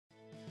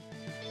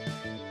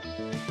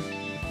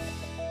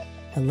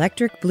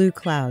Electric blue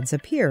clouds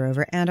appear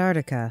over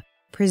Antarctica,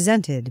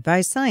 presented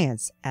by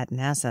science at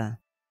NASA.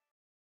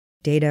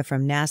 Data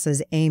from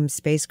NASA's AIM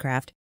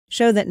spacecraft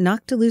show that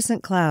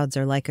noctilucent clouds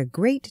are like a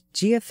great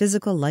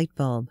geophysical light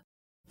bulb.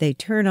 They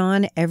turn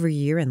on every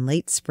year in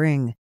late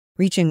spring,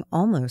 reaching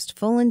almost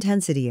full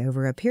intensity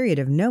over a period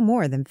of no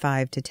more than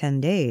 5 to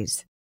 10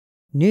 days.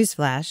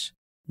 Newsflash,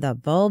 the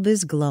bulb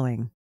is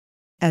glowing.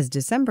 As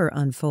December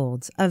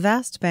unfolds, a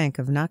vast bank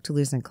of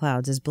noctilucent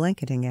clouds is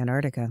blanketing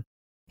Antarctica.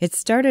 It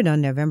started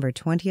on November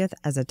 20th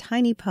as a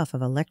tiny puff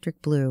of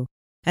electric blue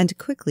and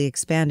quickly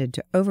expanded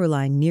to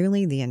overlie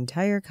nearly the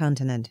entire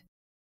continent.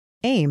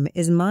 AIM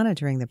is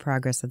monitoring the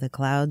progress of the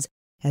clouds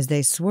as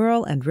they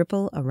swirl and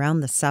ripple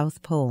around the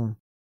South Pole.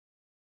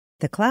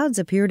 The clouds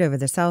appeared over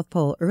the South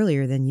Pole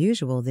earlier than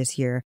usual this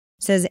year,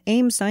 says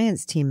AIM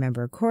science team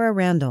member Cora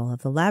Randall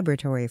of the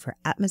Laboratory for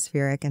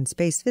Atmospheric and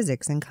Space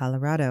Physics in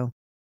Colorado.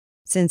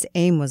 Since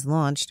AIM was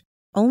launched,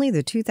 only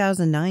the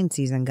 2009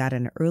 season got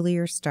an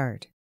earlier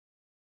start.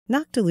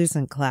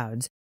 Noctilucent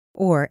clouds,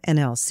 or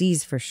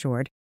NLCs for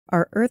short,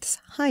 are Earth's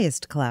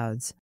highest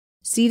clouds.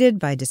 Seeded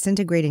by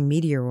disintegrating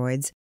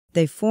meteoroids,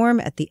 they form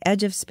at the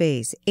edge of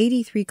space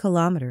 83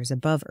 kilometers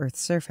above Earth's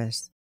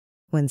surface.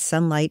 When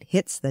sunlight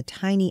hits the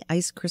tiny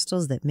ice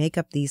crystals that make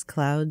up these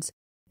clouds,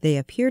 they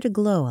appear to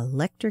glow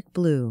electric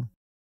blue.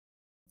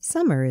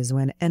 Summer is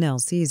when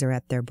NLCs are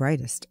at their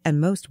brightest and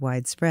most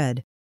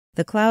widespread.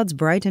 The clouds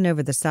brighten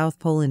over the South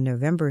Pole in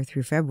November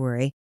through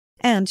February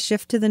and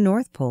shift to the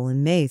North Pole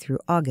in May through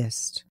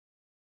August.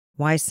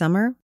 Why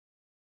summer?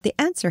 The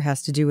answer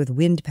has to do with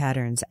wind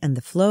patterns and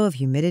the flow of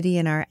humidity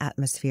in our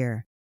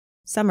atmosphere.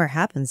 Summer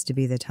happens to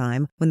be the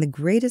time when the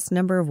greatest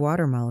number of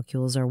water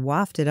molecules are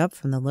wafted up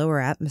from the lower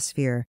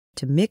atmosphere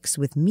to mix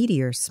with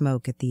meteor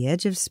smoke at the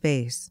edge of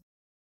space.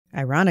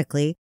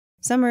 Ironically,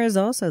 summer is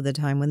also the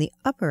time when the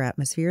upper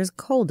atmosphere is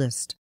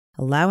coldest,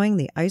 allowing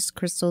the ice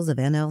crystals of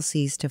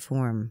NLCs to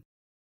form.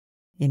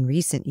 In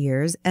recent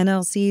years,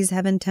 NLCs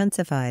have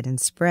intensified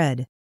and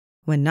spread.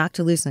 When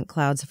noctilucent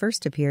clouds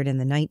first appeared in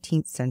the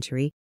 19th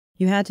century,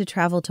 you had to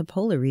travel to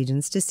polar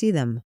regions to see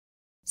them.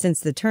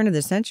 Since the turn of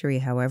the century,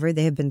 however,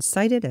 they have been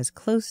sighted as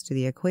close to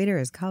the equator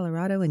as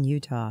Colorado and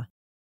Utah.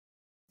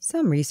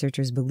 Some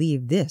researchers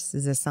believe this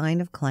is a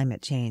sign of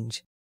climate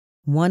change.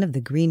 One of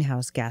the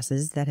greenhouse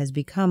gases that has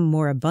become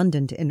more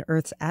abundant in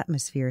Earth's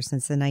atmosphere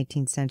since the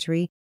 19th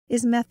century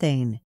is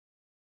methane.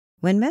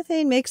 When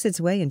methane makes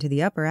its way into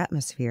the upper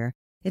atmosphere,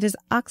 it is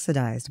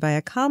oxidized by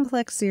a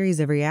complex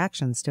series of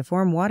reactions to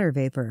form water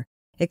vapor,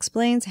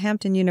 explains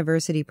Hampton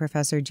University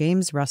professor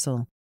James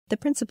Russell, the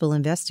principal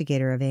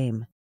investigator of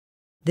AIM.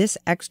 This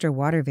extra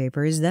water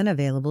vapor is then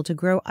available to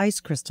grow ice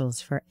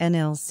crystals for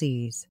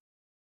NLCs.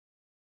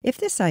 If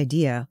this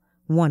idea,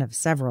 one of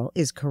several,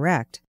 is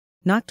correct,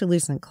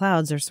 noctilucent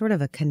clouds are sort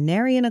of a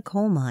canary in a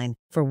coal mine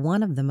for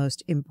one of the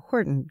most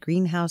important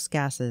greenhouse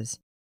gases.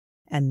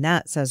 And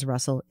that, says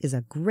Russell, is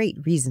a great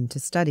reason to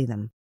study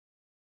them.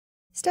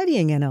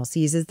 Studying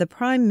NLCs is the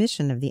prime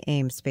mission of the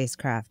AIM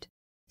spacecraft.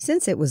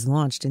 Since it was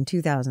launched in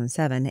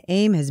 2007,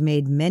 AIM has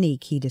made many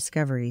key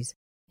discoveries,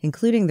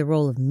 including the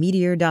role of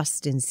meteor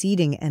dust in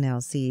seeding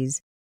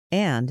NLCs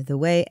and the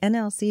way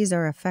NLCs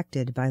are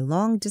affected by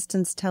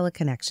long-distance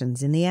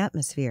teleconnections in the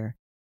atmosphere.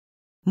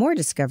 More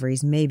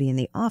discoveries may be in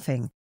the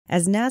offing,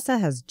 as NASA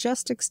has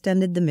just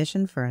extended the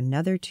mission for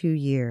another 2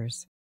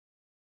 years.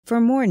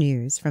 For more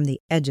news from the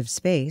edge of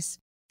space,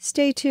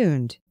 stay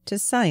tuned to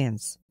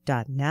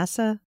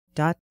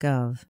science.nasa.gov.